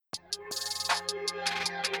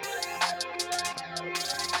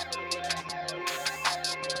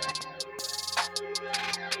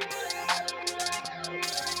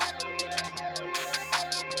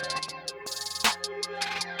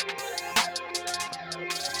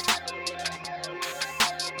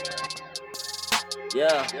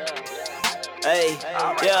Yeah. Hey,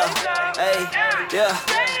 yeah, hey, yeah.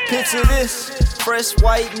 Picture this. Fresh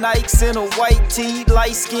white Nikes in a white tee.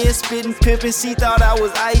 Light skin, spittin', pimpin'. She thought I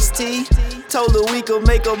was iced tea. Told her we could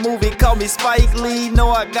make a movie, call me Spike Lee. Know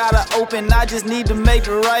I gotta open, I just need to make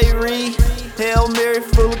the right read. Hail Mary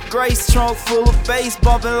full of grace, trunk full of bass.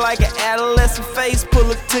 Bumping like an adolescent face.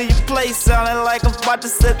 Pull up to your place, sounding like I'm about to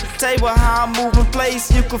set the table. How I'm moving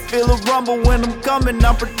place, you can feel a rumble when I'm coming.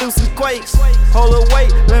 I'm producing quakes. Hold it,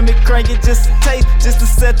 wait, let me crank it just a taste, just to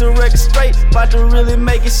set the record straight. About to really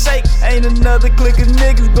make it shake. Ain't another clique of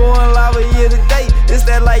niggas going live a year to date. It's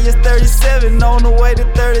that like it's 37 on the way to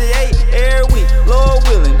 38. Every week, Lord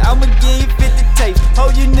willing, I'ma give you 50 tapes.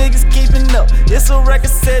 Hope you niggas keeping up. It's a record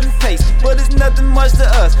setting pace, but it's nothing much to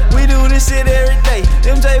us. We do this shit every day.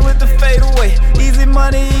 MJ with the fade away. Easy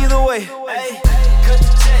money either way. Hey, cut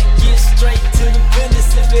the check, get straight to the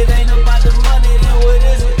business. If it ain't about the money, then what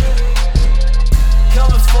is it?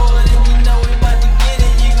 Coming forward and you know we about to get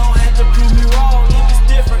it. You gon' have to prove me wrong if it's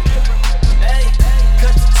different. Hey,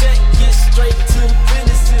 cut the check, get straight to the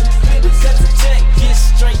business. Cut the check, get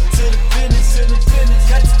straight to the business.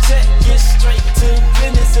 Cut the check, get straight to the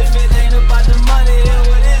business. If it ain't about the money, then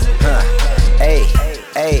what is it? Hey,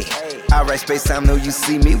 hey. Alright, SPACETIME, know you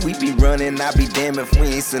see me. We be running, I be damn if we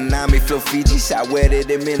ain't tsunami. Flow Fiji, shot wetter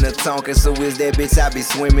than in the Tonkin. So is that bitch, I be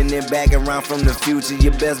swimming and back around from the future.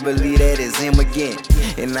 You best believe that it's him again.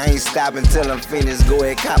 And I ain't stopping till I'm finished, go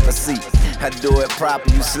ahead, cop a seat. I do it proper,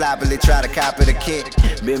 you sloppily try to copy the kid.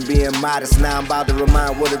 Been being modest, now I'm about to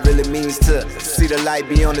remind what it really means to see the light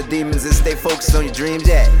beyond the demons and stay focused on your dreams,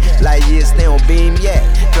 yeah. Light years stay on beam, yeah.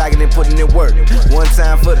 Clocking and putting in work, one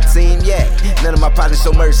time for the team, yeah. None of my partners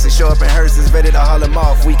show mercy, show up in hearses, ready to haul them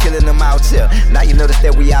off, we killing them out here. Now you notice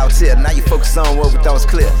that we out here, now you focus on what we thought's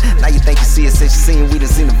clear. Now you think you see it since you seen, we done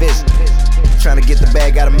seen the vision. Trying to get the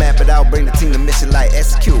bag, gotta map it out, bring the team to mission like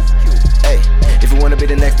execute. Hey, if you wanna be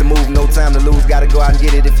the next to move, no time to lose, gotta go out and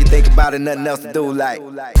get it. If you think about it, nothing else to do like.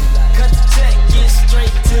 Cut the check, get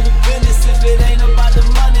straight to the business. If it ain't